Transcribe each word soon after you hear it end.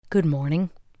Good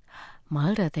morning.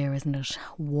 Mild out there, isn't it?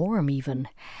 Warm even.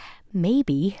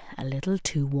 Maybe a little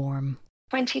too warm.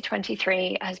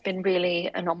 2023 has been really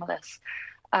anomalous,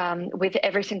 with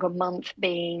every single month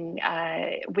being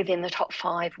within the top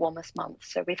 5 warmest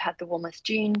months. So we've had the warmest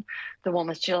June, the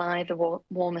warmest July, the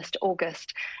warmest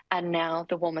August, and now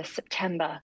the warmest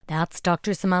September. That's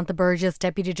Dr. Samantha Burgess,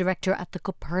 Deputy Director at the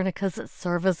Copernicus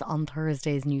Service on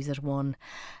Thursday's News at 1.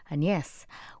 And yes,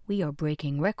 we are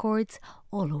breaking records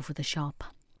all over the shop.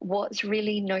 What's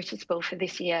really noticeable for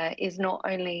this year is not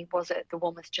only was it the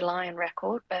warmest July on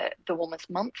record, but the warmest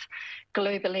month.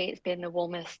 Globally, it's been the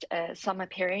warmest summer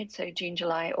period, so June,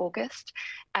 July, August.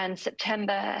 And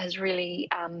September has really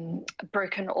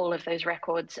broken all of those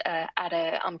records at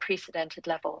an unprecedented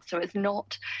level. So it's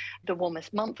not the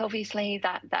warmest month, obviously,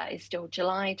 that is still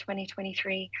July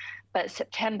 2023. But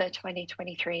September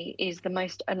 2023 is the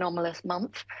most anomalous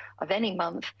month of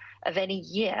any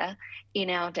year in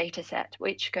our data set,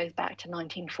 which goes back to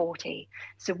 1940.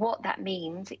 So what that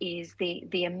means is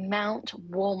the amount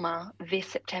warmer this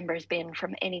September has been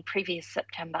from any previous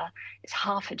September is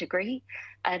half a degree.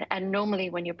 And normally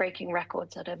when you're breaking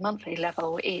records at a monthly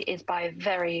level, it is by a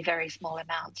very, very small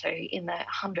amount, so in the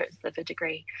hundredths of a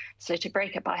degree. So to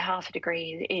break it by half a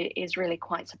degree is really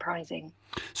quite surprising.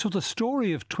 So the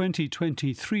story of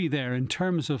 2023 there in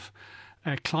terms of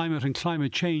climate and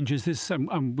climate change is this,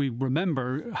 and we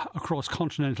remember across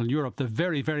continental Europe the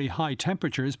very, very high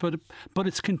temperatures, but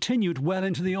it's continued well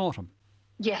into the autumn.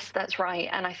 Yes, that's right.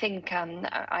 And I think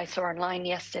I saw online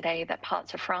yesterday that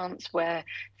parts of France were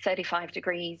 35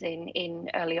 degrees in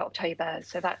early October.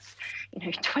 So that's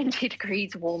 20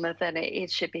 degrees warmer than it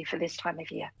should be for this time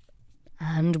of year.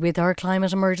 And with our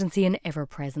climate emergency an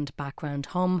ever-present background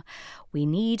hum, we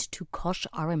need to cut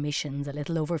our emissions a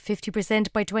little over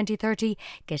 50% by 2030,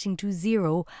 getting to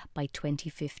zero by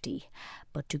 2050.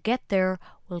 But to get there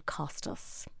will cost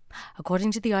us.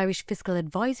 According to the Irish Fiscal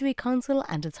Advisory Council,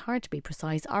 and it's hard to be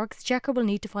precise, our exchequer will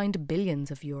need to find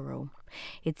billions of euro.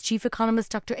 Its chief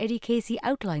economist, Dr. Eddie Casey,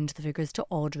 outlined the figures to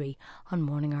Audrey on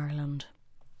Morning Ireland.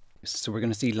 So we're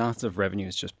going to see lots of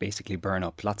revenues just basically burn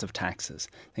up, lots of taxes,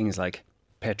 things like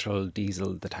petrol,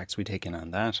 diesel, the tax we take in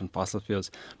on that, and fossil fuels,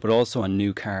 but also on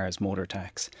new cars, motor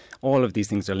tax. All of these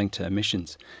things are linked to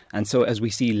emissions. And so as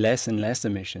we see less and less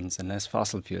emissions and less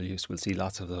fossil fuel use, we'll see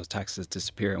lots of those taxes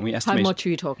disappear. And we estimate, how much are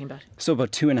you talking about? So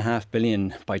about 2.5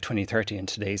 billion by 2030 in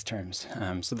today's terms.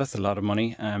 So that's a lot of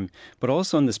money. But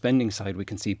also on the spending side, we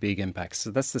can see big impacts. So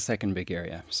that's the second big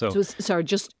area. So sorry,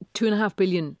 just 2.5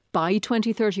 billion by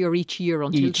 2030 or each year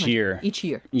until each year? Each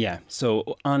year. Yeah.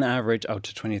 So on average out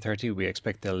to 2030, we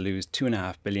expect they'll lose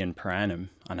 2.5 billion per annum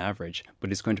on average,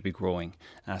 but it's going to be growing.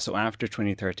 So after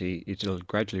 2030, it'll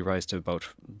gradually rise to about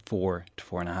 4 to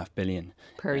 4.5 billion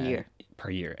per year. Per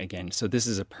year again. So this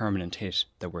is a permanent hit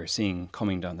that we're seeing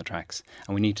coming down the tracks,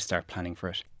 and we need to start planning for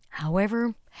it.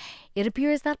 However, it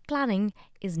appears that planning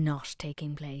is not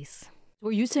taking place.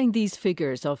 Were you saying these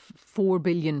figures of 4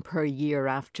 billion per year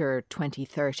after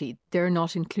 2030, they're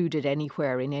not included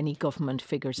anywhere in any government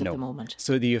figures at the moment?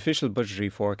 So the official budgetary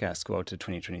forecasts go out to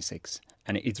 2026.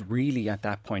 And it's really at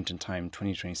that point in time,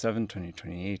 2027,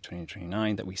 2028,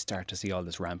 2029, that we start to see all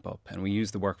this ramp up. And we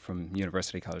use the work from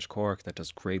University College Cork that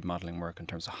does great modelling work in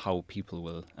terms of how people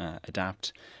will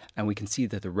adapt. And we can see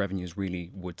that the revenues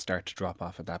really would start to drop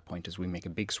off at that point as we make a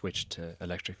big switch to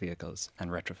electric vehicles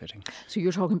and retrofitting. So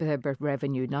you're talking about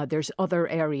revenue. Now, there's other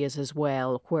areas as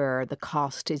well where the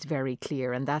cost is very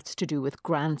clear, and that's to do with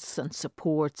grants and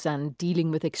supports and dealing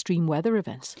with extreme weather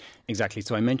events. Exactly.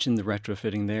 So I mentioned the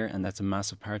retrofitting there, and that's a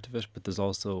massive part of it, but there's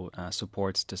also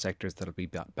supports to sectors that will be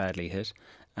badly hit.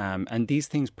 And these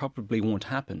things probably won't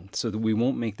happen, so that we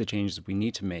won't make the changes we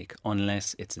need to make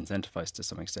unless it's incentivised to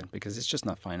some extent, because it's just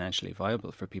not financially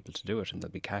viable for people to do it, and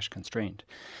they'll be cash constrained.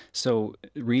 So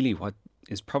really what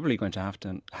is probably going to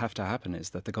have to happen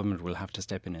is that the government will have to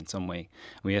step in some way.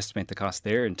 We estimate the cost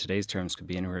there in today's terms could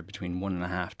be anywhere between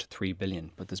 1.5 to 3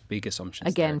 billion, but there's big assumptions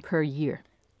again there. Per year.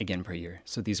 Again per year.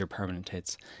 So these are permanent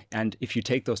hits. And if you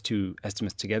take those two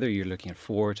estimates together, you're looking at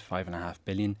 4 to 5.5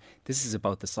 billion. This is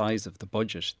about the size of the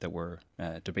budget that we're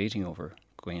debating over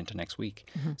going into next week.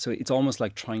 Mm-hmm. So it's almost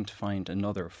like trying to find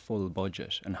another full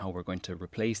budget and how we're going to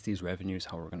replace these revenues,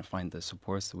 how we're going to find the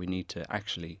supports that we need to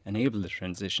actually enable the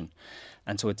transition.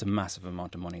 And so it's a massive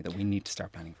amount of money that we need to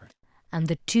start planning for. And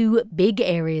the two big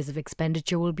areas of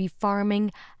expenditure will be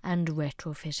farming and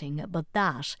retrofitting. But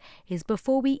that is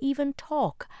before we even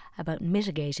talk about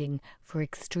mitigating for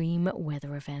extreme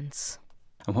weather events.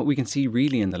 And what we can see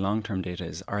really in the long-term data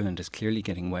is Ireland is clearly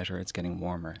getting wetter, it's getting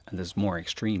warmer, and there's more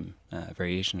extreme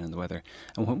variation in the weather.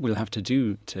 And what we'll have to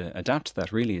do to adapt to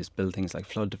that really is build things like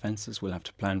flood defences, we'll have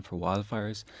to plan for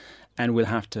wildfires, and we'll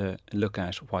have to look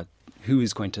at who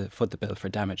is going to foot the bill for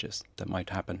damages that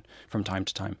might happen from time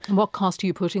to time. And what cost are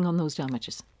you putting on those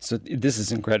damages? So this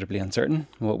is incredibly uncertain.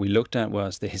 What we looked at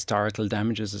was the historical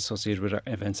damages associated with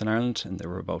events in Ireland, and they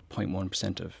were about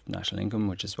 0.1% of national income,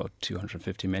 which is about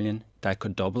 250 million. That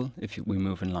could double if we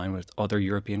move in line with other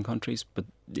European countries, but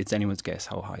it's anyone's guess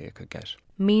how high it could get.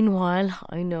 Meanwhile,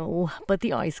 I know, but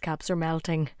the ice caps are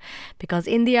melting. Because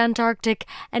in the Antarctic,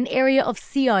 an area of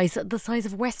sea ice the size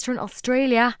of Western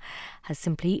Australia has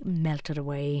simply melted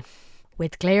away.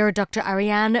 With Claire, Dr.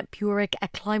 Ariane Purick, a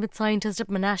climate scientist at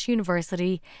Monash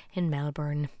University in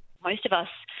Melbourne. Most of us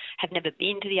have never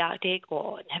been to the Arctic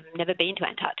or have never been to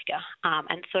Antarctica.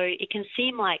 And so it can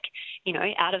seem like,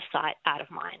 out of sight, out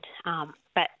of mind.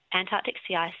 But Antarctic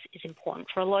sea ice is important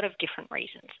for a lot of different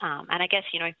reasons. And I guess,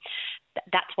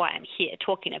 that's why I'm here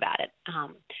talking about it.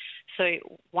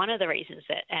 So one of the reasons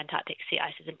that Antarctic sea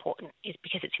ice is important is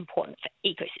because it's important for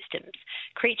ecosystems.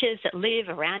 Creatures that live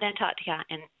around Antarctica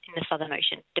and in the Southern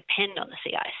Ocean depend on the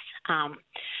sea ice.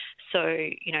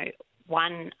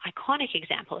 One iconic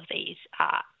example of these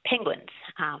are penguins.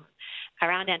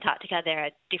 Around Antarctica, there are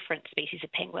different species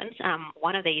of penguins.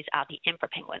 One of these are the emperor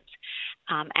penguins.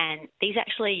 And these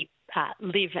actually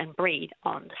live and breed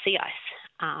on the sea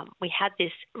ice. We had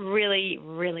this really,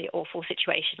 really awful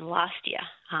situation last year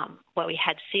where we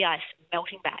had sea ice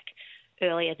melting back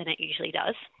earlier than it usually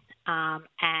does.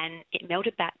 And it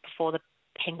melted back before the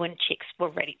penguin chicks were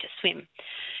ready to swim.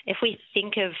 If we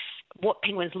think of what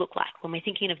penguins look like, when we're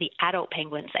thinking of the adult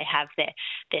penguins, they have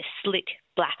their slick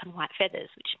black and white feathers,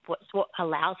 which is what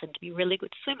allows them to be really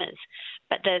good swimmers.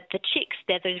 But the chicks,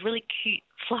 they're those really cute,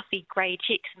 fluffy grey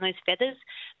chicks, and those feathers,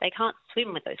 they can't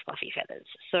swim with those fluffy feathers.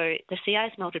 So the sea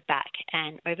ice melted back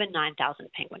and over 9,000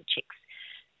 penguin chicks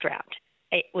drowned.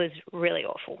 It was really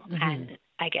awful. Mm-hmm. And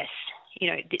I guess,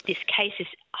 this case is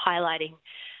highlighting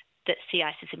that sea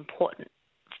ice is important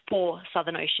for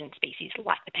Southern Ocean species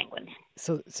like the penguins.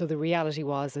 So the reality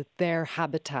was that their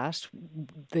habitat,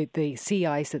 the sea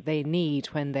ice that they need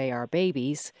when they are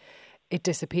babies, it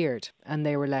disappeared and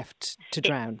they were left to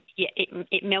drown.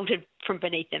 It melted from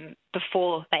beneath them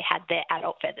before they had their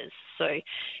adult feathers. So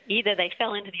either they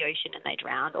fell into the ocean and they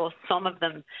drowned, or some of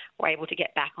them were able to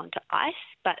get back onto ice,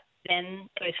 but then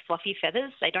those fluffy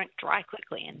feathers, they don't dry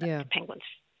quickly, and the penguins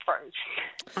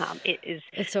froze.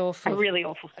 It's awful. A really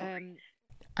awful story.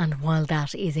 And while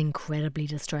that is incredibly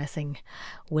distressing,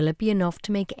 will it be enough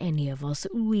to make any of us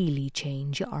really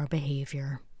change our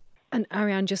behaviour? And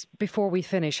Ariane, just before we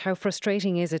finish, how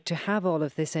frustrating is it to have all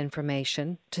of this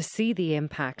information, to see the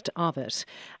impact of it,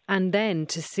 and then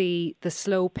to see the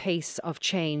slow pace of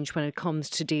change when it comes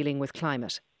to dealing with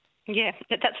climate? Yeah,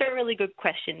 that's a really good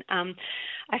question.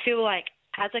 I feel like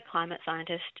as a climate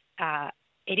scientist,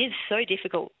 it is so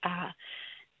difficult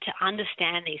to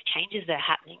understand these changes that are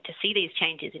happening, to see these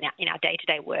changes in our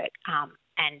day-to-day work,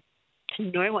 and to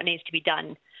know what needs to be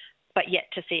done, but yet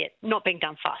to see it not being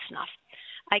done fast enough.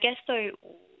 I guess, though,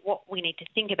 what we need to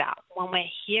think about when we're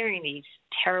hearing these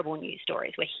terrible news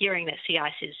stories, we're hearing that sea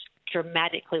ice is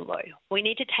dramatically low. We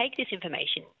need to take this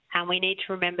information and we need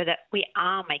to remember that we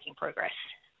are making progress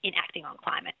in acting on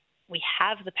climate. We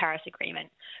have the Paris Agreement.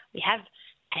 We have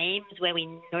aims where we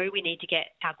know we need to get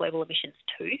our global emissions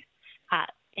to.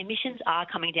 Emissions are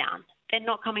coming down. They're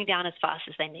not coming down as fast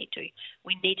as they need to.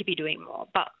 We need to be doing more.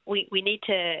 But we need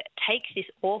to take this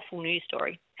awful news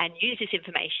story and use this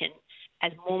information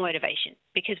as more motivation,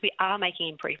 because we are making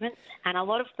improvements, and a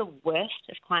lot of the worst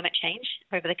of climate change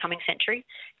over the coming century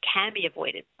can be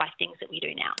avoided by things that we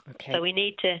do now. Okay. So we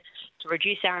need to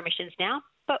reduce our emissions now,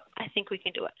 but I think we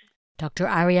can do it. Dr.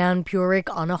 Ariane Purick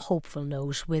on a hopeful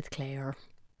note with Claire.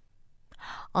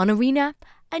 On Arena,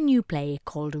 a new play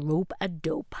called Rope a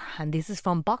Dope, and this is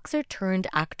from boxer turned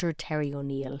actor Terry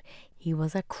O'Neill. He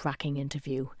was a cracking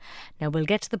interview. Now we'll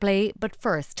get to the play, but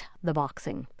first, the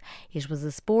boxing. It was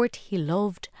a sport he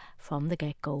loved from the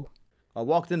get-go. I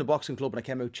walked in the boxing club and I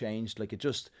came out changed.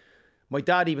 My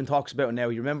dad even talks about it now.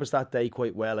 He remembers that day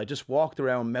quite well. I just walked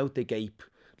around, mouth agape.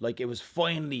 Like it was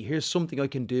finally, here's something I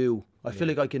can do. I feel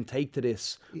like I can take to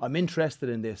this. I'm interested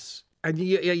in this. And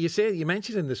you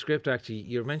mentioned in the script, actually,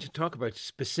 talk about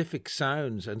specific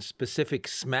sounds and specific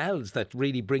smells that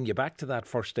really bring you back to that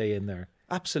first day in there.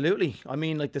 Absolutely. I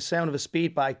mean, like the sound of a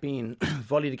speed bag being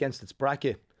volleyed against its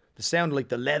bracket, the sound of like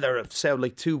the leather, it sounded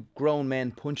like two grown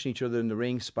men punching each other in the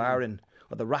ring, sparring,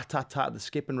 or the rat-tat-tat of the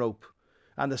skipping rope.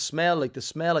 And the smell,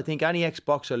 I think any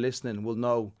ex-boxer listening will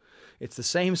know, It's the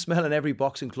same smell in every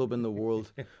boxing club in the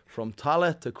world. From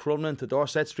Tala to Crumlin to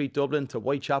Dorset Street, Dublin to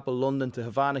Whitechapel, London to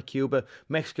Havana, Cuba,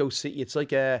 Mexico City. It's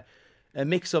like a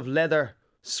mix of leather,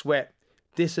 sweat,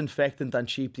 disinfectant and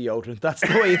cheap deodorant. That's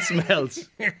the way it smells.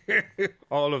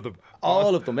 All of them.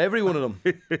 All of them. Every one of them.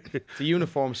 It's a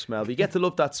uniform smell. But you get to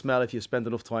love that smell if you spend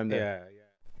enough time there. Yeah.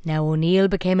 Now O'Neill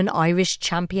became an Irish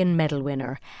champion medal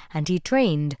winner and he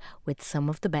trained with some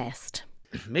of the best.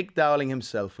 Mick Dowling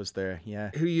himself was there, yeah.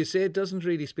 Who you say doesn't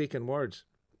really speak in words.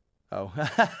 Oh.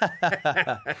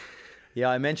 Yeah,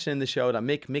 I mentioned in the show that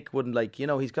Mick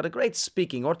wouldn't he's got a great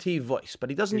speaking RT voice, but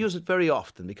he doesn't use it very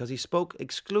often because he spoke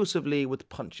exclusively with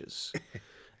punches.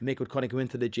 Mick would kind of go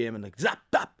into the gym and zap,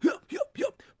 zap, yup, yup,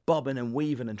 yup, bobbing and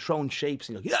weaving and throwing shapes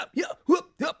and yup, yup, whoop,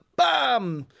 yup,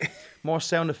 bam. More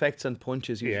sound effects and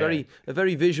punches. He was a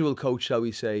very visual coach, shall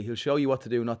we say. He'll show you what to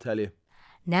do, not tell you.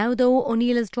 Now, though,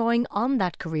 O'Neill is drawing on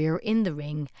that career in the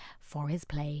ring for his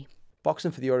play. Boxing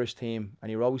for the Irish team,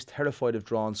 and you're always terrified of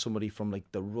drawing somebody from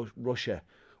the Russia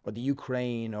or the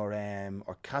Ukraine or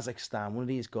Kazakhstan, one of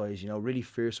these guys, really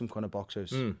fearsome kind of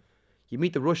boxers. You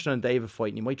meet the Russian and David fight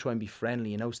and you might try and be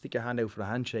friendly, stick your hand out for a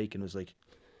handshake, and it was like...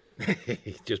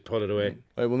 Just pull it away.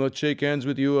 I will not shake hands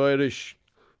with you, Irish,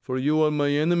 for you are my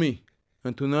enemy,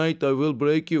 and tonight I will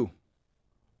break you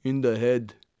in the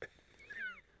head.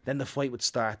 Then the fight would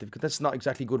start. That's not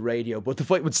exactly good radio, but the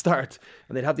fight would start.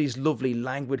 And they'd have these lovely,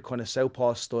 languid kind of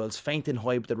southpaw styles, feinting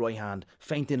high with the right hand,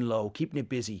 feinting low, keeping it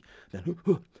busy. Then,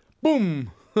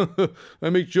 boom! I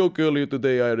make joke earlier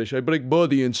today, Irish. I break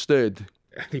body instead.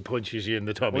 And he punches you in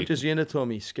the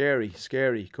tummy. Scary,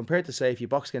 scary. Compared to, say, if you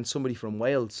box against somebody from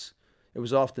Wales, it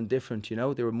was often different,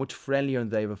 They were much friendlier in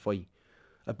the day of a fight.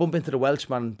 I bumped into the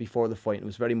Welshman before the fight, and it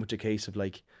was very much a case of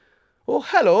oh,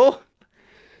 hello!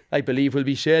 I believe we'll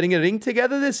be sharing a ring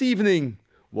together this evening.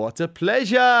 What a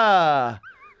pleasure!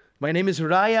 My name is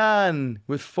Ryan,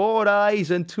 with 4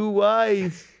 eyes and 2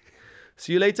 eyes.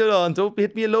 See you later on. Don't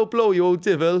hit me a low blow, you old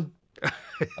devil. A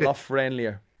lot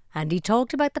friendlier. And he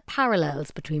talked about the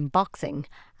parallels between boxing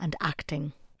and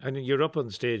acting. And you're up on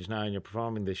stage now and you're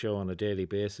performing the show on a daily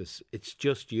basis. It's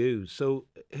just you. So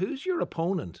who's your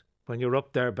opponent when you're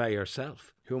up there by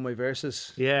yourself? Who am I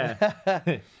versus? Yeah.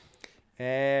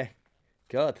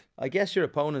 God, I guess your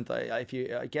opponent, I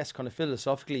guess kind of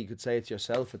philosophically you could say it's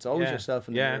yourself. It's always yourself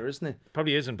in the mirror, isn't it?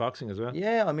 Probably is in boxing as well.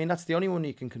 Yeah, I mean, that's the only one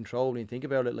you can control when you think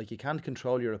about it. You can't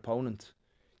control your opponent.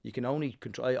 You can only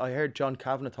control... I heard John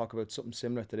Kavanagh talk about something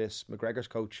similar to this, McGregor's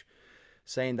coach,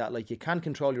 saying that you can't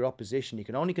control your opposition. You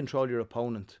can only control your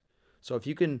opponent. So if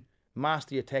you can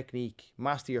master your technique,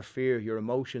 master your fear, your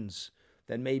emotions,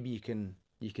 then maybe you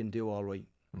can do all right.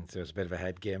 So it's a bit of a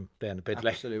head game then, a bit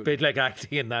like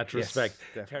acting in that respect.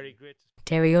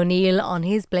 Terry O'Neill on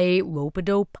his play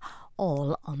Rope-a-Dope,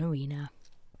 all on Arena.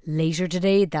 Later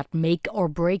today, that make or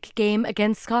break game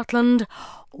against Scotland,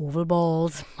 oval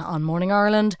balls. On Morning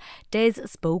Ireland, Des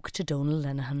spoke to Donal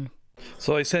Lenihan.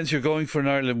 So I sense you're going for an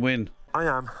Ireland win. I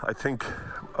am. I think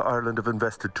Ireland have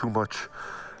invested too much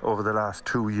over the last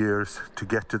 2 years to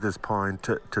get to this point,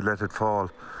 to let it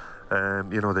fall.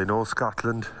 They know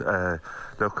Scotland.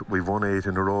 Look, we've won 8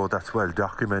 in a row. That's well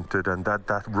documented, and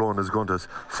that run is going to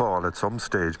fall at some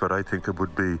stage. But I think it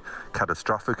would be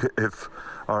catastrophic if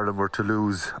Ireland were to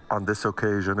lose on this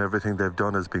occasion. Everything they've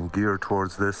done has been geared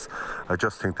towards this. I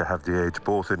just think they have the edge,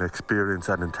 both in experience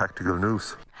and in tactical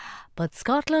nous. But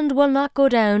Scotland will not go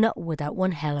down without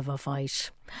one hell of a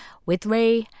fight. With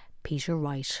Ray, Peter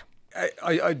Wright.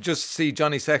 I just see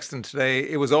Johnny Sexton today.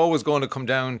 It was always going to come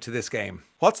down to this game.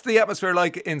 What's the atmosphere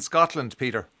like in Scotland,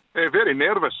 Peter? Very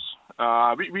nervous.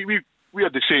 We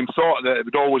had the same thought that it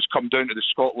would always come down to the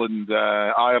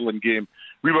Scotland-Ireland game.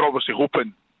 We were obviously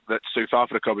hoping that South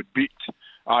Africa would beat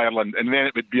Ireland, and then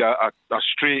it would be a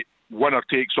straight winner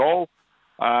takes all.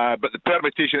 But the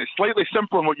permutation is slightly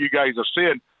simpler than what you guys are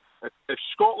saying. If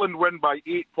Scotland win by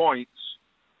 8 points,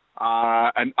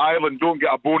 and Ireland don't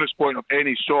get a bonus point of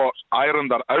any sort,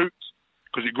 Ireland are out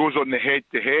because it goes on the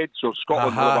head-to-head. So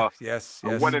Scotland will have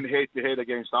a winning head-to-head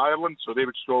against Ireland. So they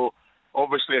would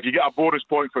obviously, if you get a bonus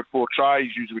point for 4 tries,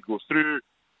 usually would go through.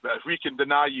 But if we can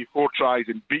deny you 4 tries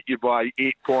and beat you by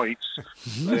 8 points,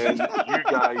 then you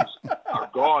guys are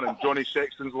gone. And Johnny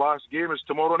Sexton's last game is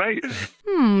tomorrow night.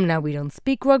 Now we don't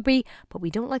speak rugby, but we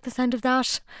don't like the sound of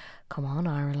that. Come on,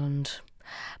 Ireland.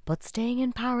 But staying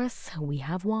in Paris, we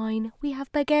have wine, we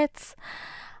have baguettes,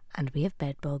 and we have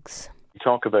bedbugs. You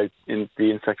talk about the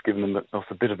insects giving them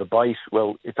a bit of a bite.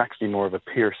 Well, it's actually more of a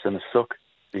pierce than a suck,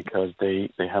 because they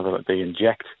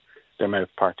inject their mouth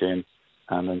part in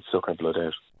and then suck our blood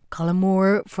out. Colin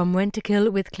Moore from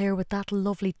Rent-A-Kill with Claire with that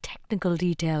lovely technical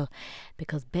detail,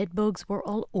 because bedbugs were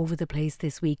all over the place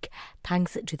this week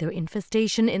thanks to their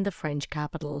infestation in the French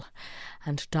capital.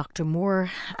 And Dr.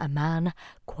 Moore, a man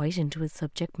quite into his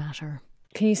subject matter.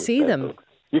 Can you see them?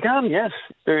 You can, yes.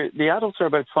 The adults are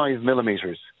about 5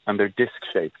 millimetres and they're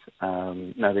disc-shaped.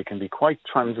 Now, they can be quite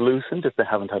translucent if they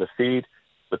haven't had a feed,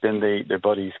 but then their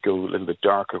bodies go a little bit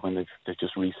darker when they've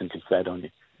just recently fed on you.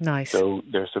 Nice. So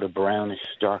they're sort of brownish,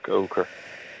 dark ochre.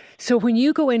 So when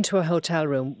you go into a hotel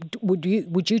room, would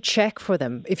you check for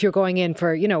them if you're going in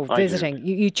for visiting?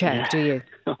 You check, do you?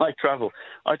 I travel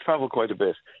quite a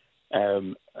bit,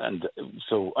 and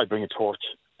so I bring a torch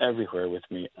everywhere with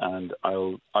me, and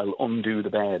I'll undo the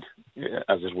bed,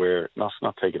 as it were, not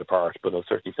take it apart, but I'll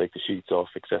certainly take the sheets off,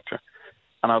 etc.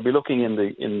 And I'll be looking in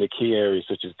the key areas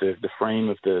such as the frame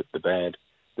of the bed,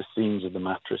 the seams of the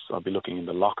mattress. I'll be looking in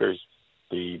the lockers,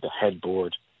 the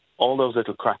headboard, all those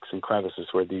little cracks and crevices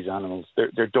where these animals,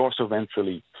 they're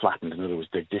dorsoventrally flattened. In other words,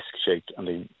 they're disc-shaped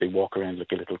and they walk around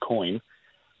like a little coin,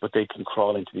 but they can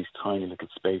crawl into these tiny little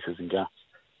spaces and gaps.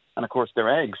 And of course, their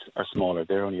eggs are smaller.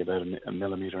 They're only about a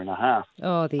millimetre and a half.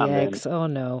 Oh, the eggs. Oh,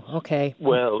 no. Okay.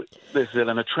 Well,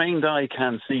 and a trained eye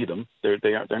can see them. They're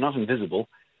not invisible.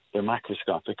 They're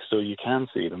macroscopic, so you can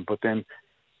see them. But then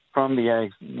from the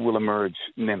eggs will emerge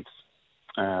nymphs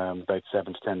about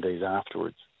 7 to 10 days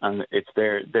afterwards. And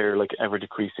they're like ever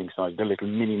decreasing size. They're little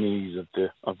mini-me's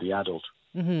of the adult,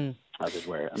 as it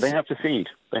were. And they have to feed.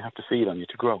 They have to feed on you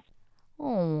to grow.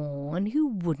 Oh, and who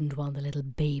wouldn't want the little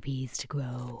babies to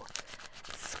grow?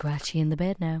 Scratchy in the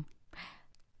bed now.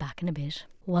 Back in a bit.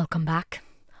 Welcome back.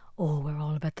 Oh, we're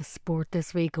all about the sport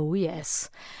this week. Oh,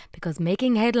 yes. Because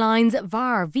making headlines,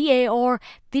 VAR,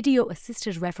 video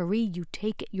assisted referee, you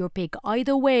take your pick.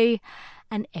 Either way,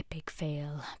 an epic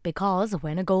fail. Because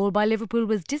when a goal by Liverpool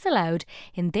was disallowed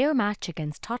in their match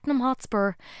against Tottenham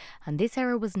Hotspur, and this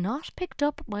error was not picked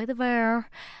up by the VAR,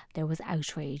 there was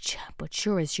outrage. But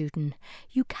sure as shooting,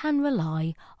 you can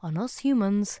rely on us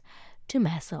humans to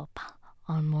mess up.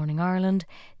 On Morning Ireland,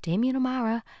 Damien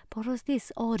O'Mara brought us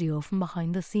this audio from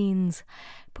behind the scenes.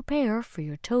 Prepare for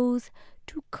your toes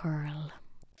to curl.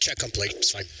 Check complete.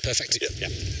 It's fine. Perfect. Yeah.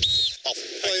 Off.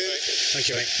 Thank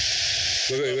you, mate.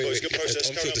 Wait.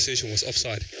 On-field decision was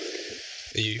offside.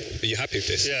 Are you happy with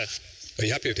this? Yeah. Are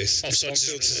you happy with this? Offside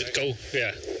decision. Goal.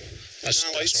 Yeah. That's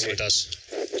not what it does.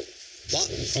 What?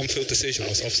 On-field decision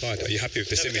was offside. Are you happy with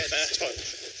this image? That's fine.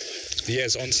 Yeah,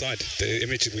 it's onside. The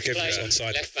image we gave is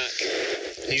onside. Left back.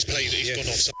 He's gone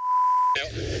offside.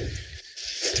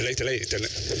 Delay.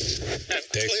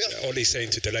 Ollie's saying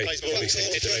to delay.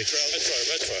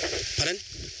 Pardon?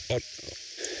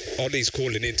 Ollie's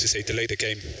calling in to say delay the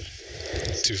game.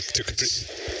 To complete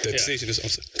the decision is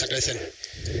offside. Can't do anything.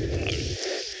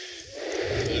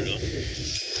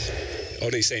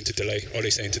 Ollie's saying to delay.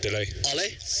 Ollie?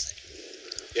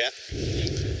 Yeah.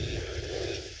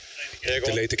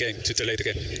 Delay the game.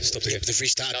 Stop the game. They've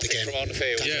restarted the game.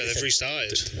 They've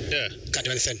restarted. Yeah. Can't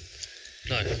do anything.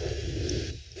 No.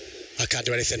 I can't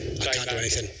do anything.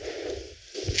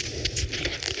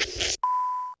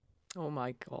 Oh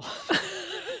my God.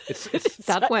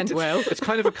 That went well. It's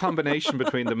kind of a combination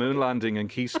between the moon landing and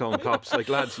Keystone Cops. Like,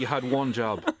 lads, you had one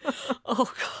job.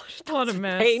 Oh gosh, what a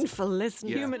mess. Painful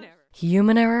listening. Yeah.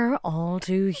 Human error, all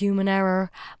too human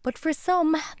error. But for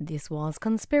some, this was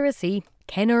conspiracy.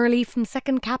 Ken Early from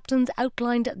Second Captains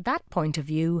outlined that point of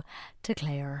view to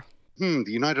Claire. The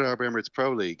United Arab Emirates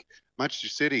Pro League. Manchester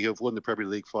City, who have won the Premier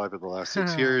League 5 of the last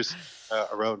 6 years,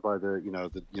 are owned by the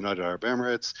United Arab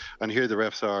Emirates, and here the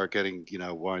refs are getting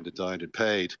wined and dined and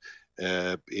paid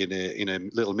in a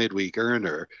little midweek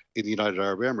earner in the United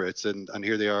Arab Emirates, and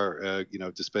here they are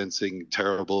dispensing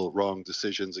terrible wrong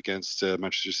decisions against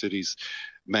Manchester City's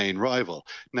main rival.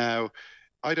 Now,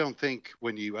 I don't think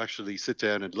when you actually sit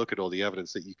down and look at all the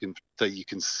evidence that you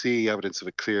can see evidence of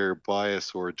a clear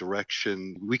bias or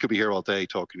direction. We could be here all day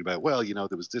talking about, well,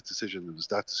 there was this decision, there was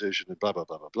that decision, and blah, blah,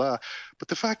 blah, blah, blah. But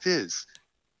the fact is,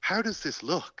 how does this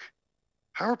look?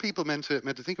 How are people meant to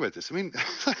think about this? I mean,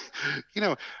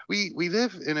 we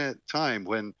live in a time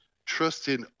when trust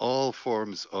in all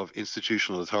forms of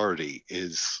institutional authority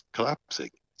is collapsing.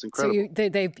 Incredible.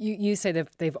 So you say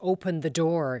they've opened the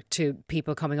door to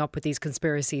people coming up with these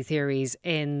conspiracy theories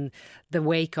in the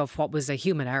wake of what was a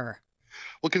human error.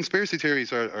 Well, conspiracy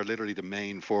theories are literally the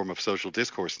main form of social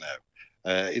discourse now.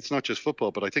 It's not just football,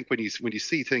 but I think when you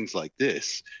see things like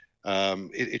this,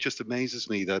 It just amazes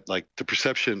me that like the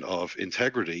perception of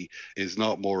integrity is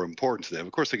not more important to them.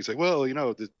 Of course, they can say, well,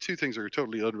 the two things are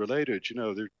totally unrelated.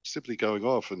 They're simply going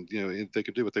off and, they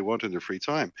can do what they want in their free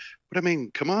time. But I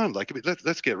mean, come on, like,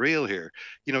 let's get real here.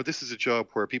 This is a job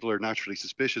where people are naturally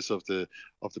suspicious of the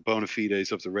bona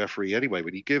fides of the referee anyway.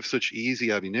 When you give such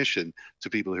easy ammunition to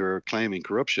people who are claiming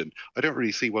corruption, I don't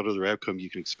really see what other outcome you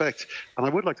can expect. And I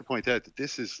would like to point out that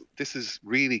this is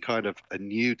really kind of a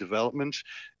new development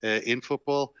in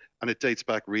football, and it dates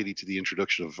back really to the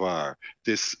introduction of VAR,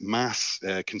 this mass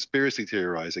conspiracy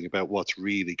theorizing about what's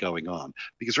really going on.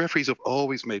 Because referees have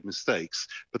always made mistakes,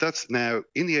 but that's now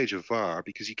in the age of VAR,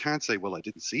 because you can't say, well, I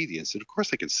didn't see the incident. Of course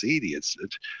they can see the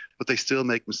incident, but they still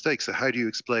make mistakes. So how do you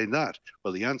explain that?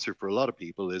 Well, the answer for a lot of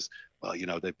people is, well,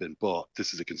 they've been bought.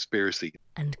 This is a conspiracy.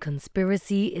 And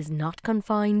conspiracy is not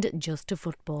confined just to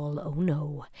football, oh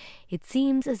no. It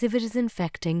seems as if it is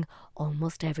infecting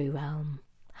almost every realm.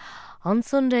 On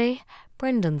Sunday,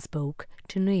 Brendan spoke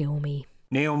to Naomi.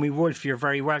 Naomi Wolf, you're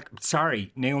very welcome.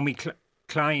 Sorry, Naomi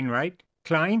Klein, right?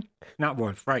 Klein? Not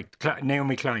Wolf, right.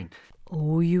 Naomi Klein.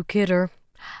 Oh, you kidder.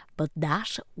 But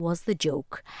that was the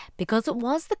joke, because it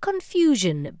was the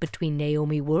confusion between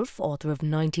Naomi Wolf, author of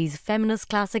 90s feminist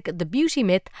classic The Beauty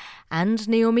Myth, and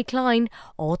Naomi Klein,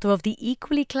 author of the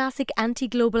equally classic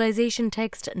anti-globalization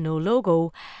text No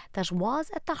Logo, that was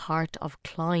at the heart of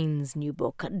Klein's new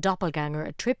book, Doppelganger,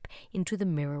 A Trip into the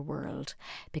Mirror World.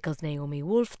 Because Naomi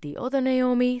Wolf, the other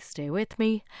Naomi, stay with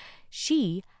me,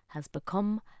 she has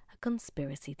become a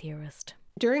conspiracy theorist.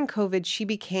 During COVID, she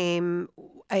became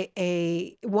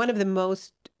one of the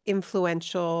most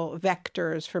influential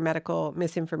vectors for medical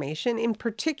misinformation, in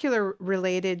particular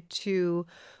related to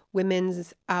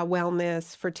women's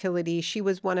wellness, fertility. She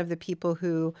was one of the people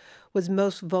who was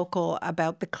most vocal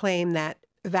about the claim that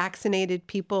vaccinated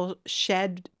people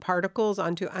shed particles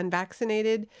onto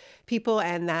unvaccinated people,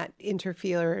 and that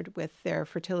interfered with their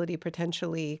fertility,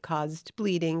 potentially caused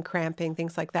bleeding, cramping,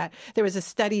 things like that. There was a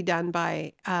study done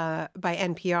by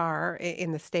NPR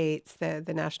in the States, the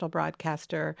national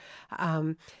broadcaster,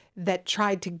 that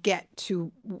tried to get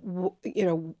to,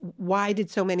 why did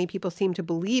so many people seem to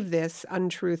believe this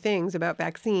untrue things about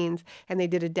vaccines? And they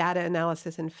did a data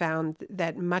analysis and found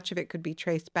that much of it could be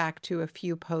traced back to a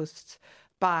few posts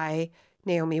by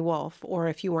Naomi Wolf, or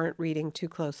if you weren't reading too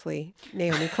closely,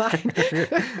 Naomi Klein.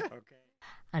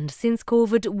 And since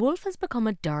COVID, Wolf has become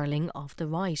a darling of the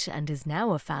right and is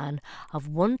now a fan of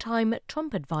one-time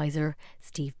Trump advisor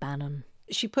Steve Bannon.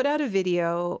 She put out a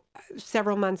video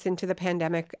several months into the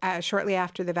pandemic, shortly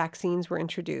after the vaccines were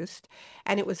introduced,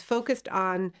 and it was focused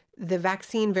on the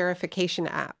vaccine verification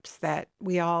apps that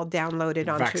we all downloaded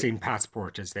onto... Vaccine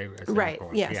passport, as they were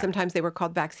called. Yeah, sometimes they were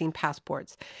called vaccine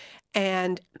passports.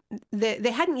 And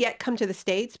they hadn't yet come to the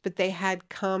States, but they had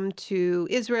come to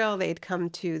Israel, they had come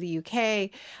to the UK,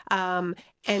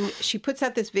 and she puts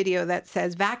out this video that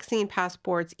says vaccine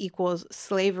passports equals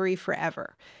slavery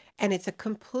forever. And it's a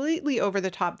completely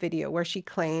over-the-top video where she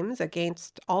claims,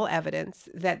 against all evidence,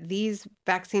 that these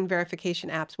vaccine verification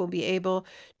apps will be able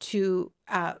to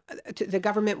the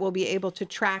government will be able to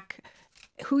track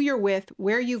who you're with,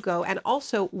 where you go, and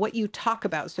also what you talk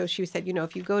about. So she said,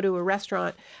 if you go to a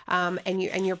restaurant and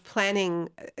you're planning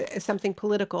something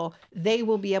political, they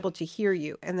will be able to hear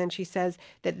you. And then she says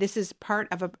that this is part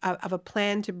of a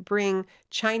plan to bring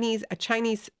a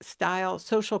Chinese-style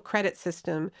social credit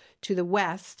system to the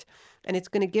West. And it's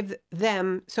going to give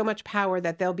them so much power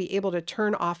that they'll be able to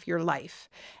turn off your life.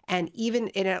 And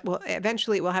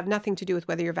eventually it will have nothing to do with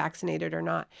whether you're vaccinated or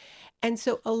not. And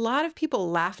so a lot of people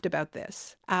laughed about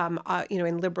this,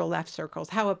 in liberal left circles.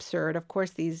 How absurd. Of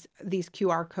course, these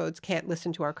QR codes can't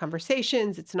listen to our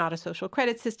conversations. It's not a social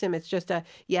credit system. It's just a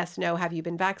yes, no, have you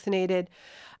been vaccinated?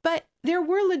 But there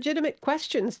were legitimate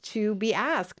questions to be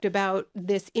asked about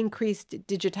this increased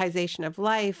digitization of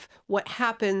life. What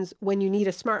happens when you need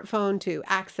a smartphone to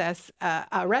access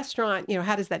a restaurant?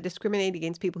 How does that discriminate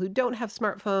against people who don't have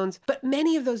smartphones? But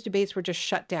many of those debates were just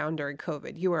shut down during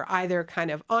COVID. You were either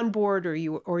kind of on board or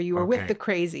you were with the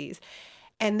crazies.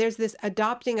 And there's this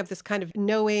adopting of this kind of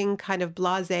knowing, kind of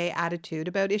blasé attitude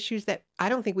about issues that I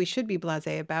don't think we should be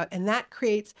blasé about. And that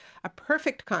creates a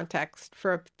perfect context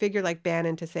for a figure like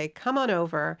Bannon to say, come on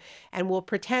over and we'll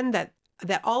pretend that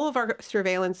all of our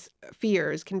surveillance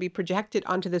fears can be projected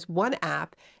onto this one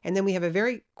app. And then we have a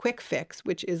very quick fix,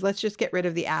 which is let's just get rid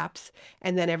of the apps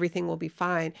and then everything will be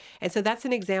fine. And so that's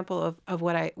an example of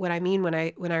what I mean when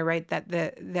I write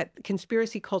that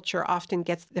conspiracy culture often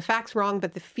gets the facts wrong,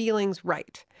 but the feelings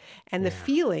right. And the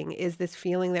feeling is this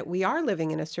feeling that we are living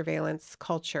in a surveillance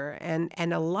culture. And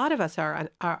a lot of us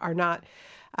are not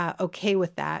okay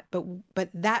with that. But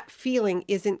that feeling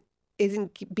isn't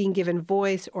isn't being given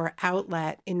voice or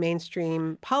outlet in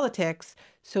mainstream politics.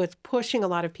 So it's pushing a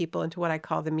lot of people into what I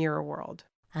call the mirror world.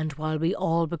 And while we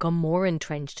all become more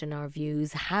entrenched in our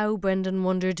views, how, Brendan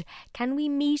wondered, can we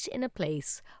meet in a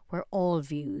place where all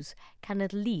views can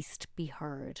at least be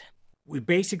heard? We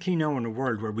basically know in a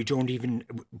world where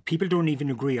people don't even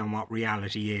agree on what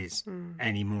reality is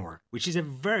anymore, which is a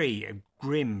very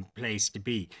grim place to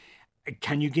be.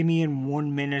 Can you give me in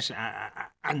 1 minute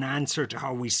an answer to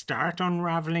how we start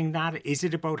unraveling that? Is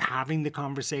it about having the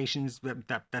conversations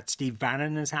that Steve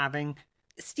Bannon is having?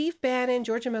 Steve Bannon,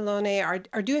 Giorgia Meloni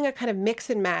are doing a kind of mix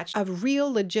and match of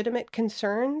real legitimate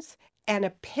concerns and a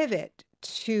pivot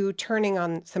to turning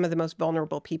on some of the most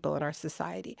vulnerable people in our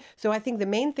society. So I think the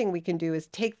main thing we can do is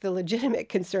take the legitimate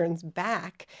concerns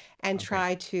back and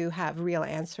try to have real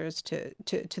answers to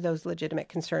those legitimate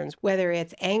concerns, whether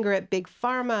it's anger at big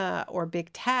pharma or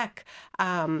big tech.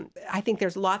 I think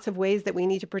there's lots of ways that we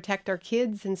need to protect our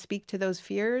kids and speak to those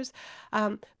fears.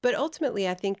 But ultimately,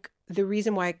 I think the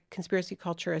reason why conspiracy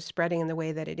culture is spreading in the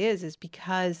way that it is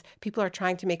because people are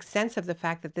trying to make sense of the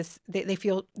fact that they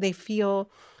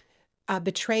feel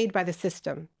betrayed by the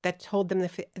system that told them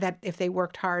that if they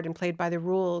worked hard and played by the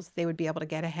rules, they would be able to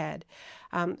get ahead.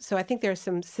 So I think there are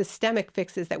some systemic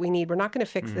fixes that we need. We're not going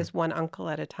to fix this one uncle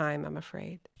at a time, I'm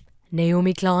afraid.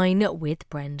 Naomi Klein with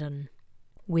Brendan.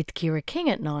 With Ciara King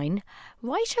at 9,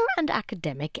 writer and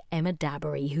academic Emma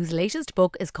Dabiri, whose latest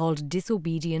book is called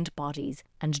Disobedient Bodies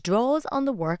and draws on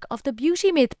the work of the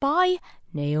beauty myth by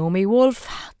Naomi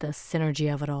Wolf, the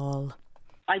synergy of it all.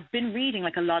 I've been reading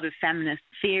a lot of feminist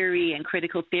theory and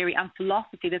critical theory and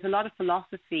philosophy. There's a lot of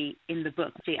philosophy in the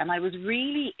book, and I was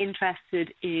really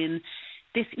interested in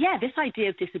this idea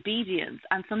of disobedience,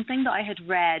 and something that I had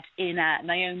read in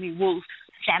Naomi Wolf's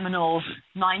seminal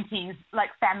 90s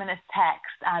feminist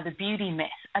text, The Beauty Myth,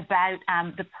 about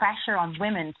the pressure on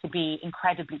women to be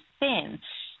incredibly thin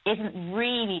isn't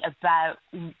really about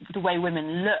the way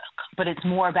women look, but it's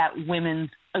more about women's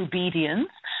obedience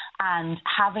and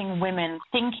having women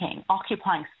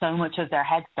occupying so much of their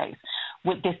headspace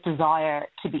with this desire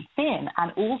to be thin,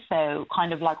 and also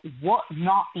what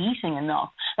not eating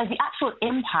enough, the actual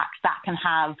impact that can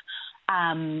have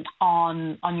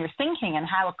on your thinking, and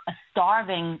how a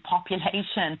starving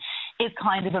population is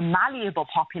kind of a malleable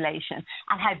population,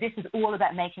 and how this is all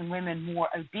about making women more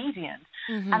obedient.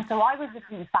 Mm-hmm. And so I was just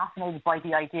really fascinated by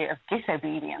the idea of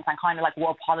disobedience and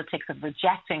what politics of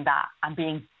rejecting that and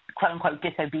being quote-unquote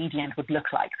disobedient would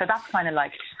look like. So that's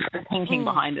the thinking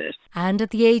behind it. And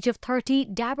at the age of 30,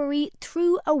 Dabiri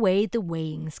threw away the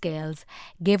weighing scales,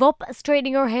 gave up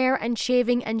straightening her hair and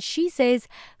shaving, and she says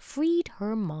freed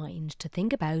her mind to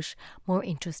think about more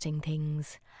interesting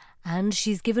things. And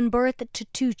she's given birth to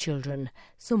 2 children,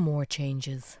 so more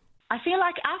changes. I feel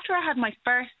like after I had my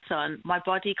first son, my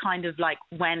body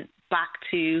went back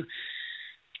to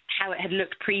how it had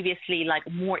looked previously,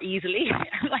 more easily,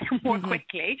 more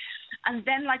quickly. And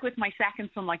then with my second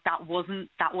son, that wasn't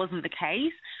the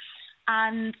case.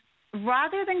 And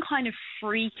rather than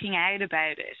freaking out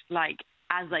about it,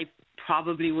 as I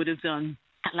probably would have done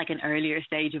at an earlier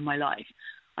stage of my life,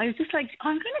 I was just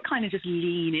I'm going to just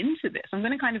lean into this. I'm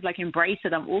going to embrace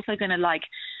it. I'm also going to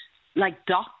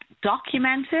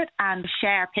document it and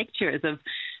share pictures of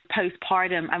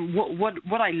postpartum and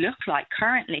what I look like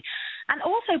currently. And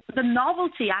also the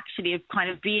novelty actually of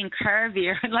being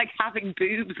curvier and having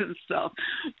boobs and stuff,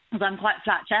 because I'm quite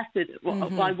flat-chested. I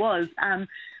was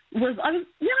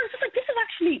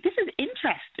just this is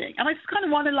interesting, and I just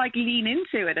want to lean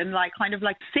into it and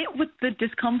sit with the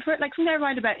discomfort. Something I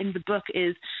write about in the book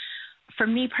is, for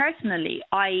me personally,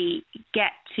 I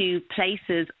get to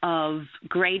places of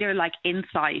greater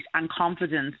insight and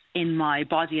confidence in my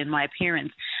body and my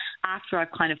appearance after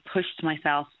I've pushed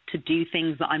myself to do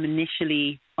things that I'm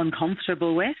initially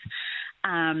uncomfortable with.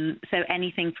 So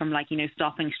anything from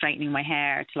stopping straightening my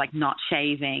hair to not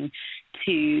shaving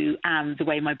to the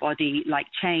way my body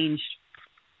changed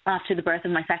after the birth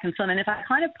of my second son. And if I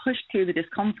push through the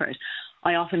discomfort,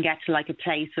 I often get to a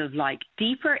place of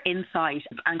deeper insight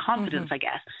and confidence, I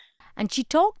guess. And she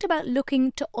talked about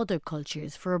looking to other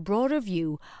cultures for a broader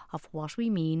view of what we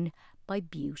mean by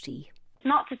beauty.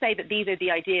 Not to say that these are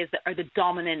the ideas that are the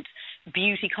dominant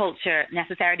beauty culture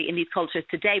necessarily in these cultures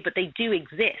today, but they do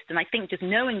exist. And I think just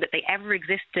knowing that they ever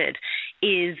existed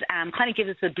is gives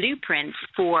us a blueprint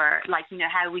for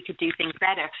how we could do things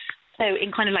better. So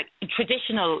in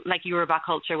traditional Yoruba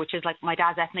culture, which is my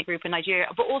dad's ethnic group in Nigeria,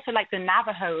 but also the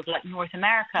Navajo of North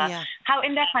America, how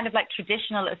in their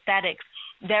traditional aesthetics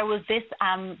there was this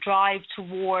drive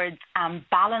towards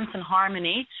balance and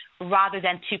harmony rather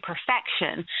than to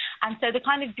perfection. And so the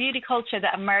kind of beauty culture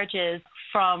that emerges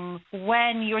from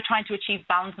when you're trying to achieve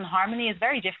balance and harmony is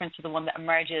very different to the one that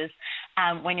emerges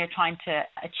when you're trying to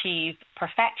achieve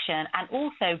perfection. And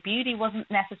also, beauty wasn't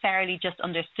necessarily just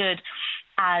understood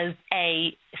as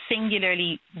a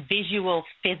singularly visual,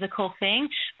 physical thing,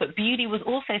 but beauty was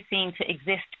also seen to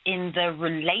exist in the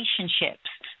relationships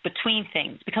between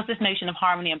things, because this notion of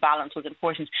harmony and balance was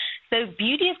important. So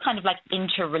beauty is kind of like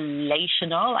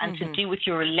interrelational and to do with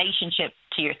your relationship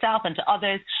to yourself and to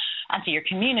others and to your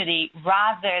community,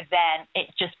 rather than it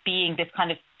just being this kind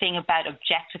of thing about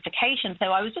objectification.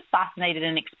 So I was just fascinated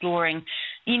in exploring,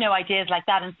 ideas like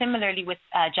that. And similarly with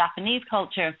Japanese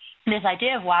culture, this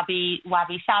idea of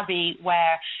wabi-sabi,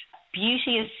 where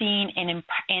beauty is seen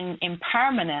in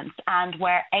impermanence and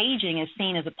where aging is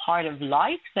seen as a part of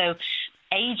life. So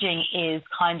aging is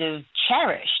kind of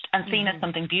cherished and seen as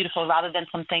something beautiful rather than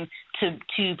something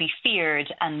to be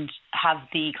feared and have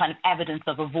the kind of evidence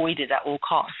of avoided at all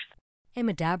costs.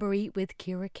 Emma Dabbery with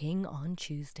Ciara King on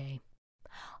Tuesday.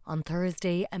 On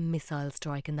Thursday, a missile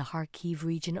strike in the Kharkiv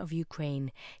region of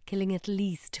Ukraine, killing at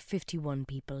least 51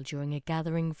 people during a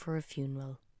gathering for a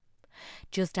funeral.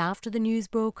 Just after the news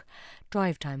broke,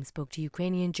 Drive Time spoke to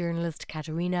Ukrainian journalist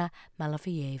Katerina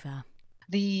Malafeyeva.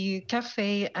 The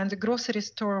cafe and the grocery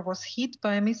store was hit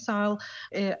by a missile.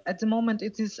 At the moment,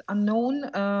 it is unknown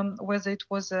whether it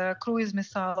was a cruise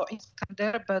missile or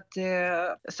Iskander, but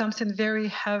something very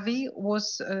heavy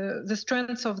was. The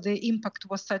strength of the impact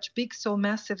was such big, so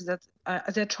massive that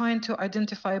they're trying to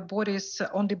identify bodies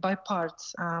only by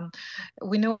parts.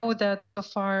 We know that so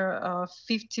far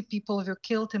 50 people were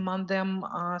killed, among them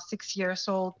a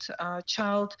 6-year-old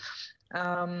child.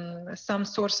 Some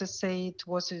sources say it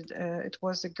was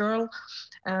a girl.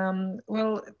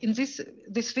 Well, in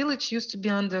this village used to be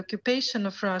under occupation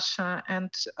of Russia,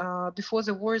 and before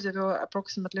the war there were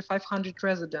approximately 500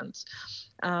 residents.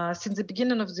 Since the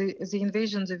beginning of the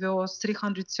invasion, there were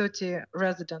 330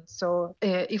 residents. So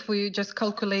if we just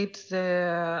calculate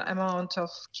the amount of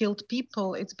killed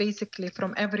people, it's basically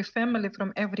from every family,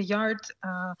 from every yard,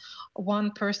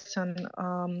 one person,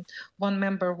 one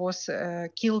member was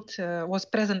killed, was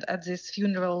present at this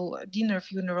funeral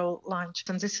lunch.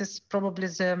 And this is probably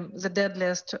the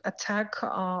deadliest attack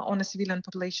on a civilian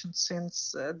population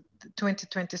since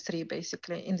 2023,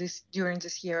 basically, during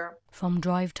this year. From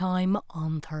Drive Time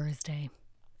on Thursday.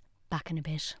 Back in a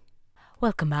bit.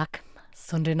 Welcome back.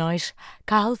 Sunday night,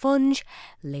 Cathal Funge,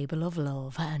 Label of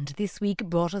Love. And this week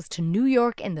brought us to New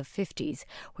York in the 50s,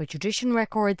 where Tradition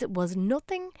Records was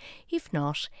nothing if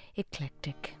not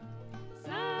eclectic.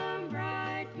 Some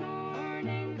bright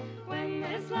morning when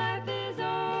this life is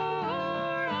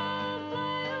o'er,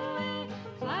 I'll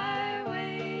fly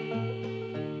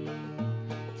away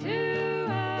to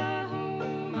a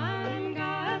home on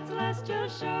God's celestial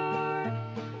shore.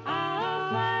 I'll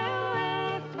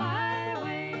fly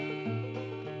away.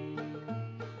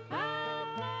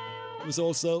 There was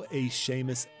also a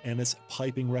Seamus Ennis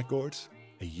piping record,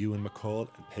 a Ewan MacColl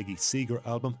and Peggy Seeger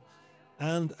album,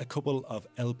 and a couple of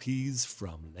LPs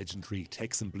from legendary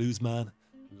Texan bluesman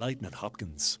Lightnin'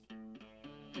 Hopkins.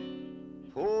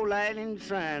 Poor Lightning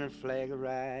trying to flag a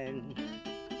ride.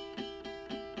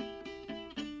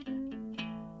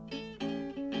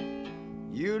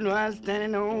 You know I was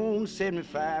standing on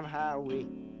 75 highway.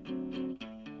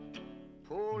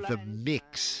 The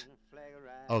mix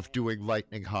of doing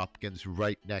Lightning Hopkins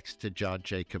right next to John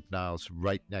Jacob Niles,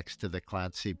 right next to the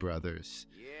Clancy brothers,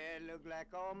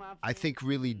 I think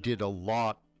really did a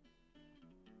lot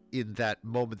in that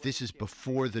moment. This is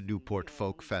before the Newport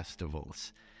Folk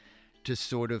Festivals, to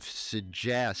sort of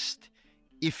suggest,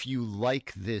 if you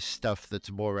like this stuff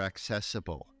that's more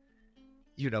accessible,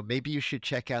 maybe you should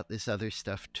check out this other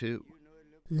stuff too.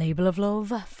 Label of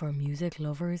Love for music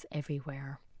lovers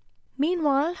everywhere.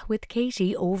 Meanwhile, with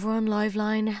Katie over on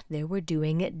Liveline, they were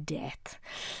doing Death.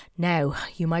 Now,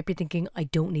 you might be thinking, I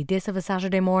don't need this of a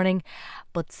Saturday morning,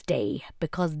 but stay,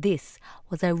 because this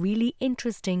was a really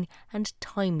interesting and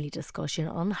timely discussion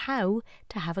on how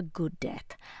to have a good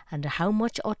death and how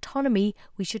much autonomy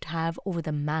we should have over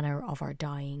the manner of our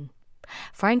dying.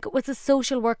 Frank was a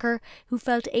social worker who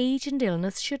felt age and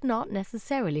illness should not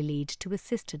necessarily lead to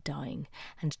assisted dying,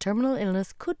 and terminal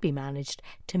illness could be managed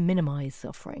to minimise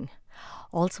suffering.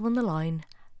 Also on the line,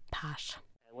 Pat.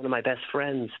 One of my best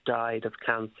friends died of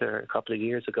cancer a couple of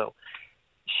years ago.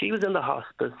 She was in the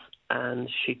hospice and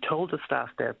she told the staff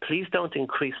there, please don't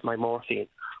increase my morphine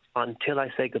until I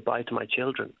say goodbye to my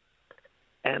children.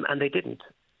 And they didn't.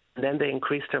 And then they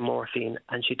increased her morphine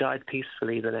and she died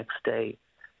peacefully the next day.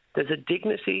 There's a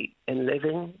dignity in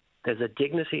living. There's a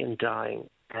dignity in dying.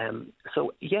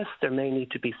 So yes, there may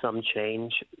need to be some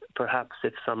change. Perhaps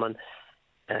if someone,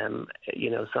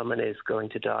 someone is going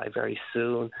to die very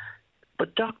soon.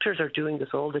 But doctors are doing this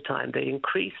all the time. They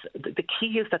increase. The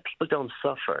key is that people don't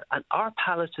suffer. And our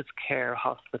palliative care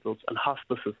hospitals and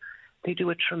hospices, they do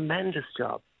a tremendous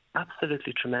job.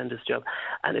 Absolutely tremendous job.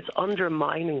 And it's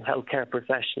undermining healthcare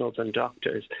professionals and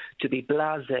doctors to be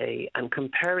blasé and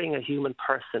comparing a human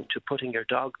person to putting your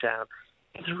dog down.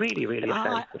 It's really, really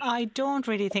offensive. I don't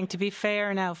really think, to be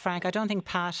fair now, Frank, I don't think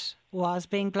Pat was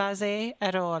being blasé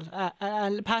at all.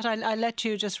 Pat, I'll let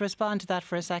you just respond to that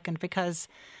for a second, because...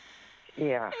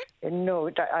 Yeah,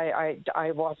 no,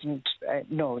 I wasn't,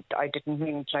 no, I didn't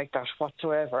mean it like that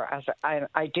whatsoever. As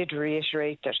I did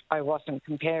reiterate that I wasn't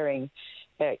comparing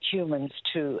humans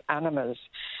to animals.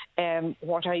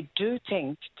 What I do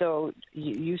think, though,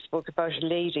 you spoke about a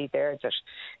lady there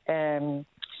that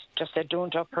just said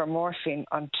don't up her morphine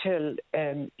until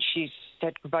she's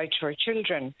said goodbye to her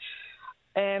children.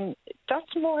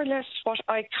 That's more or less what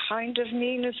I kind of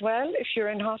mean as well. If you're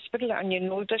in hospital and you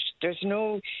know that there's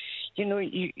no,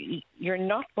 you're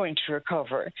not going to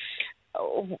recover,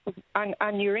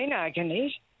 and you're in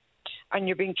agony, and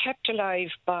you're being kept alive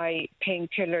by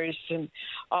painkillers and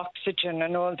oxygen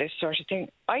and all this sort of thing.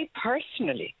 I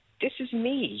personally, this is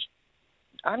me,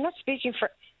 I'm not speaking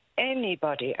for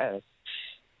anybody else.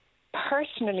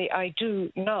 Personally, I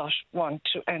do not want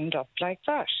to end up like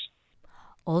that.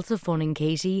 Also phoning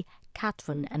Katie,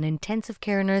 Catherine, an intensive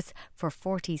care nurse for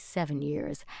 47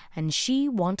 years, and she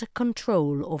wanted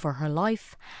control over her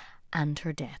life and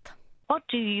her death. What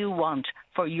do you want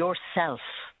for yourself?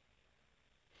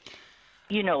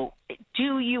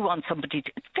 Do you want somebody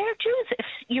to... Fair dues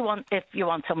if you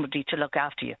want somebody to look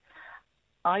after you.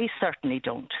 I certainly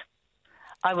don't.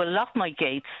 I will lock my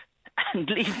gates and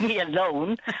leave me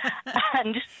alone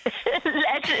and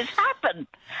let it happen.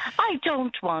 I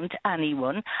don't want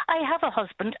anyone. I have a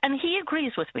husband and he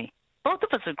agrees with me. Both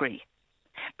of us agree.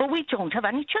 But we don't have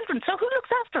any children, so who looks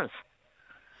after us?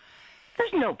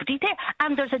 There's nobody there.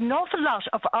 And there's an awful lot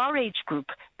of our age group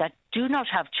that do not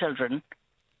have children,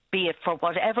 be it for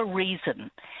whatever reason.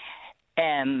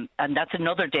 And that's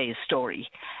another day's story.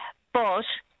 But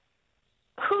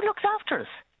who looks after us?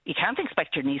 You can't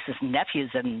expect your nieces and nephews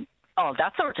and all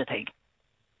that sort of thing.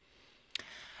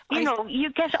 You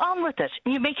get on with it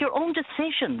and you make your own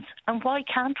decisions. And why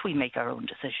can't we make our own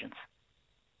decisions?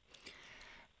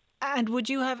 And would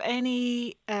you have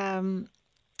any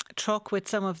truck with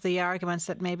some of the arguments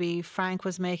that maybe Frank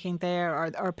was making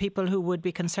there, or people who would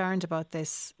be concerned about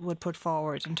this would put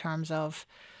forward in terms of...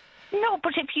 No,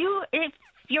 but if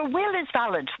your will is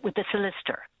valid with the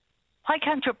solicitor, why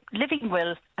can't your living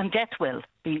will and death will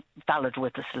be valid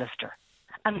with the solicitor?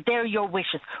 And they're your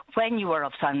wishes when you are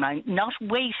of sound mind, not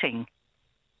waiting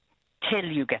till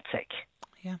you get sick.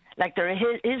 Yeah. Like there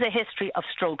is a history of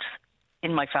strokes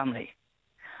in my family.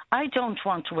 I don't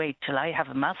want to wait till I have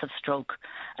a massive stroke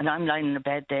and I'm lying in a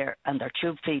bed there and they're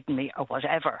tube feeding me or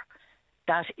whatever.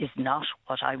 That is not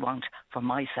what I want for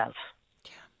myself.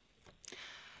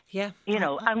 Yeah.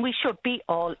 And we should be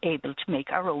all able to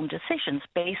make our own decisions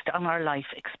based on our life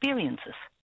experiences.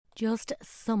 Just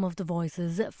some of the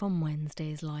voices from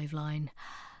Wednesday's Live Line.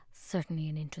 Certainly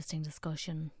an interesting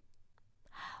discussion.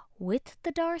 With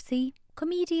the Darcy,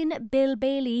 comedian Bill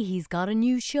Bailey, he's got a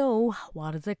new show.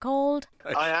 What is it called?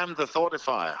 I am the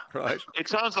Thoughtifier. Right. It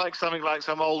sounds like something like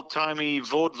some old-timey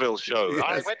vaudeville show. Yes.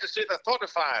 I went to see the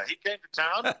Thoughtifier. He came to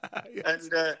town. Yes.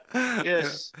 And,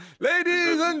 yes.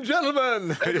 Ladies and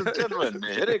gentlemen. Ladies and gentlemen,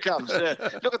 here he comes.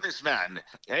 Look at this man.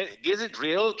 Is it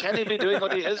real? Can he be doing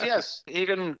what he is? Yes. He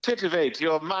can titivate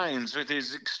your minds with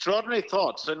his extraordinary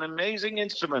thoughts and amazing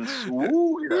instruments.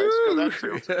 Ooh, that's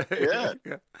good. Yeah.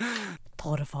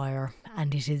 Thoughtifier,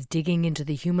 and it is digging into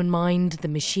the human mind, the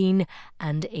machine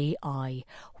and AI,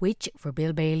 which for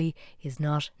Bill Bailey is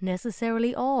not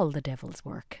necessarily all the devil's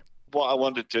work. What I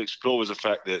wanted to explore was the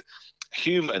fact that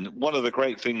one of the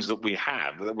great things that we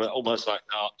have, that we're almost like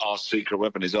our secret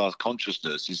weapon is our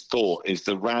consciousness, is thought, is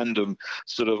the random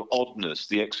sort of oddness,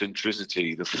 the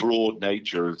eccentricity, the flawed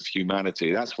nature of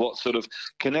humanity. That's what sort of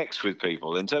connects with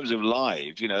people. In terms of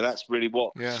live, that's really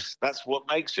that's what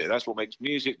makes it. That's what makes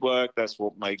music work. That's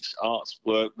what makes arts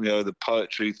work, the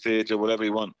poetry, theatre, whatever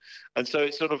you want. And so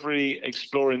it's sort of really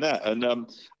exploring that. And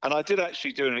I did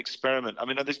actually do an experiment. I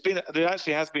mean, there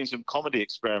actually has been some comedy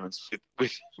experiments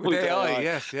with AI.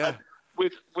 Yes, yeah.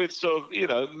 With sort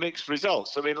of, mixed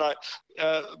results. I mean, but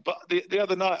the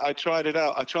other night I tried it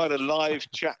out. I tried a live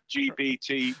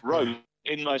ChatGPT roast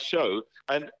in my show,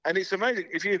 and it's amazing.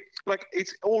 If you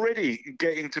it's already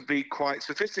getting to be quite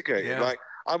sophisticated. Yeah.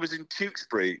 I was in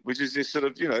Tewkesbury, which is this sort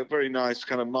of, very nice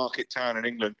kind of market town in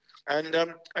England. And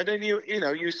then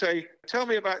you say, tell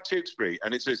me about Tewkesbury.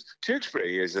 And it says,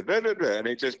 Tewkesbury is a blah, blah, blah. And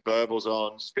it just burbles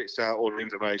on, spits out all the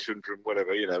information from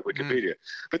whatever, Wikipedia.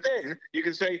 But then you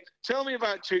can say, tell me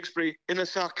about Tewkesbury in a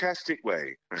sarcastic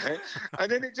way, right?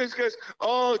 And then it just goes,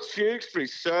 oh, Tewkesbury,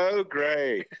 so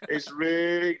great. It's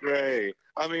really great.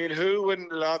 I mean, who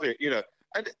wouldn't love it,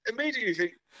 And immediately you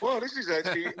think, well, this is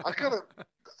actually,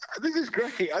 this is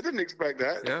great. I didn't expect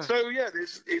that. Yeah. So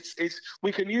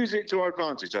we can use it to our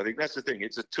advantage. I think that's the thing.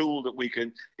 It's a tool that we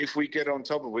can, if we get on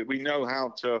top of it, we know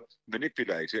how to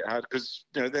manipulate it. Because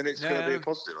then it's going to be a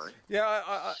positive. I think.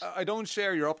 Yeah, I don't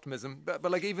share your optimism,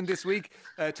 but like even this week,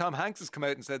 Tom Hanks has come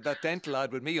out and said that dental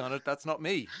ad with me on it. That's not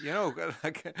me.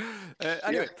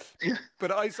 Anyway,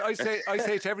 but I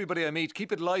say to everybody I meet,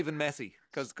 keep it live and messy.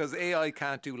 Because AI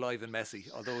can't do live and messy,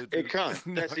 although it can't.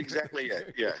 That's exactly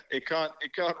it. Yeah, it can't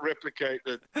replicate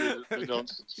the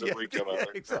nonsense that we come up with.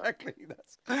 Exactly.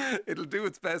 It'll do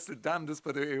its best at damnedest,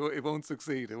 but it won't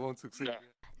succeed. It won't succeed. No.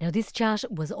 Now, this chat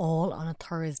was all on a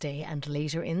Thursday, and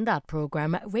later in that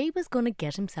programme, Ray was going to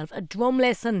get himself a drum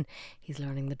lesson. He's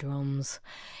learning the drums.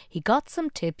 He got some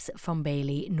tips from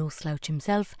Bailey, no slouch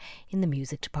himself, in the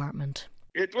music department.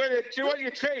 Do you want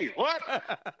your tea? What? I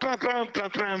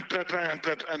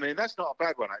mean, that's not a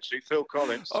bad one, actually. Phil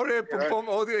Collins. Oh, yeah, in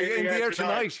the air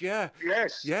tonight, yeah.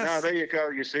 Yes. Now, there you go,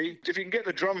 you see. If you can get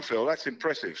the drum fill, that's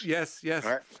impressive. Yes.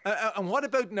 Right? And what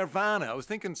about Nirvana? I was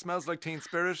thinking Smells Like Teen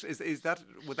Spirit.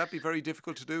 Would that be very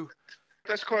difficult to do?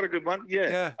 That's quite a good one,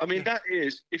 yeah. I mean, that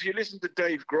is, if you listen to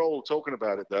Dave Grohl talking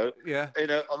about it, though,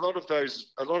 a lot of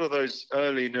those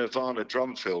early Nirvana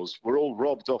drum fills were all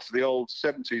robbed off the old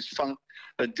 70s funk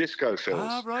and disco fills.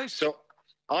 Ah, right. So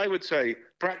I would say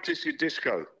practice your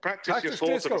disco. Practice your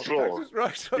fall to the floor.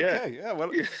 Right, okay. Yeah,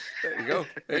 well,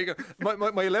 there you go. My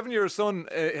 11-year-old son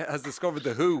has discovered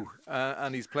The Who,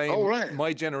 and he's playing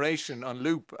My Generation on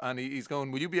loop, and he's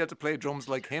going, will you be able to play drums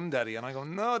like him, Daddy? And I go,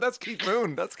 no, that's Keith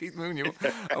Moon. I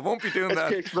won't be doing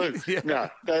that. Keith Moon. No,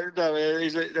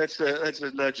 that's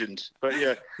a legend. But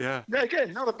yeah. No,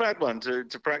 again, not a bad one to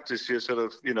practice your sort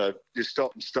of, your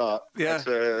stop and start. Yeah.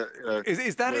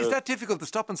 Is that difficult to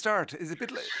stop and start? Is it a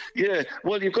bit like... Yeah.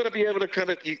 Well, you've got to be able to kind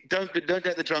of don't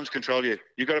let the drums control you.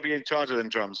 You've got to be in charge of them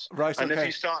drums. Right. And if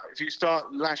you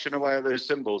start lashing away at those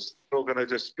cymbals, they're all going to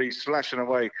just be slashing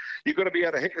away. You've got to be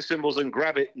able to hit the cymbals and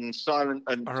grab it and silent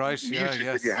and mute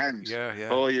it with your hands. Yeah.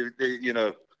 Or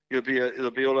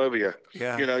it'll be all over you.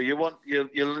 Yeah.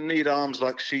 You'll need arms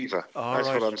like Shiva. That's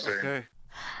what I'm saying. Okay.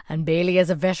 And Bailey, as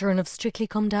a veteran of Strictly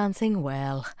Come Dancing,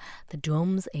 well, the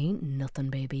drums ain't nothing,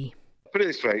 baby. Put it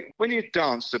this way, when you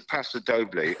dance to Paso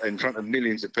Doble in front of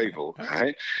millions of people,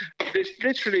 right,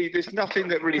 there's nothing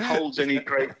that really holds any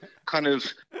great kind of,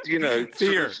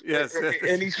 fear,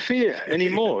 any fear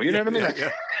anymore. You know what I mean?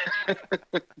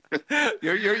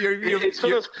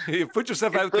 You put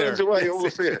yourself out there. It burns away all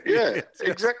the fear. Yeah,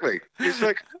 exactly. It's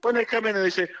like when they come in and they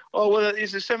say, oh, well,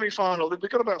 it's a semi-final. We've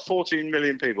got about 14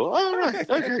 million people. Oh, right,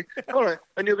 okay, all right.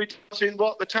 And you'll be dancing,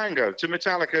 the tango to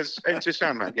Metallica's Enter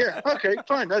Sandman. Yeah, okay,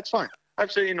 fine, that's fine.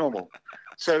 Absolutely normal.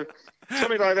 So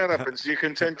something like that happens. You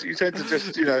tend to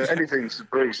just anything's a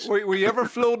breeze. Were you ever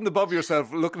floating above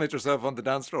yourself, looking at yourself on the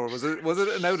dance floor? Was it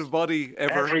an out of body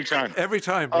ever? Every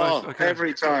time. Right? Okay.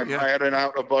 Every time I had an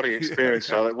out of body experience.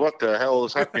 I was like, what the hell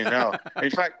is happening now? In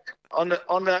fact, on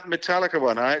that Metallica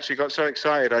one, I actually got so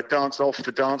excited I danced off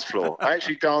the dance floor. I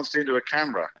actually danced into a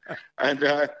camera, and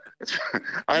it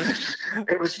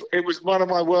was one of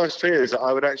my worst fears.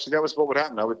 That was what would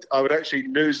happen. I would actually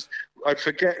I'd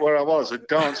forget where I was and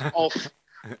dance off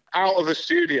out of the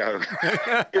studio,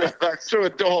 like through a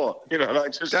door,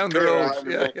 like just down the road.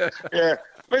 Yeah.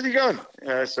 Where's he going?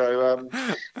 Yeah. So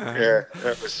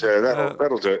that was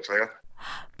that'll do it for you.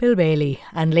 Bill Bailey,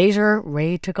 and later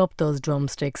Ray took up those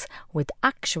drumsticks with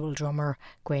actual drummer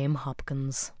Graham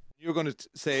Hopkins. You're going to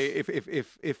say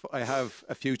if I have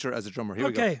a future as a drummer. Here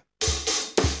we go.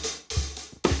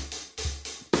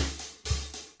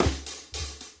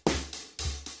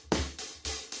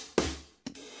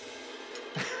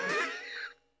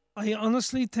 I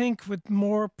honestly think with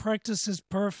more practice is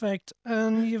perfect,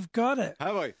 and you've got it.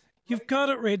 Have I? You've got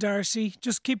it, Ray Darcy.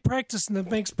 Just keep practicing.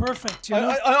 It makes perfect. You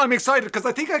know? I'm excited because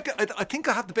I think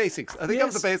I have the basics. I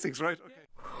have the basics, right? Okay.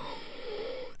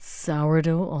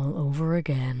 Sourdough all over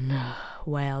again.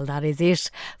 Well, that is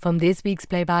it from this week's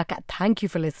Playback. Thank you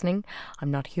for listening. I'm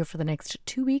not here for the next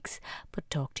 2 weeks, but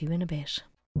talk to you in a bit.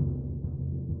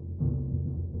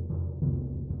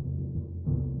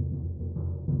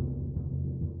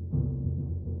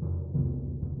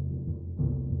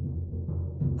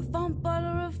 Farm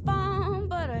butter, farm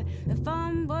butter,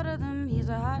 farm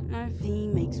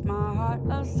My heart,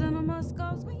 a cinema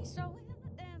scores, we show it.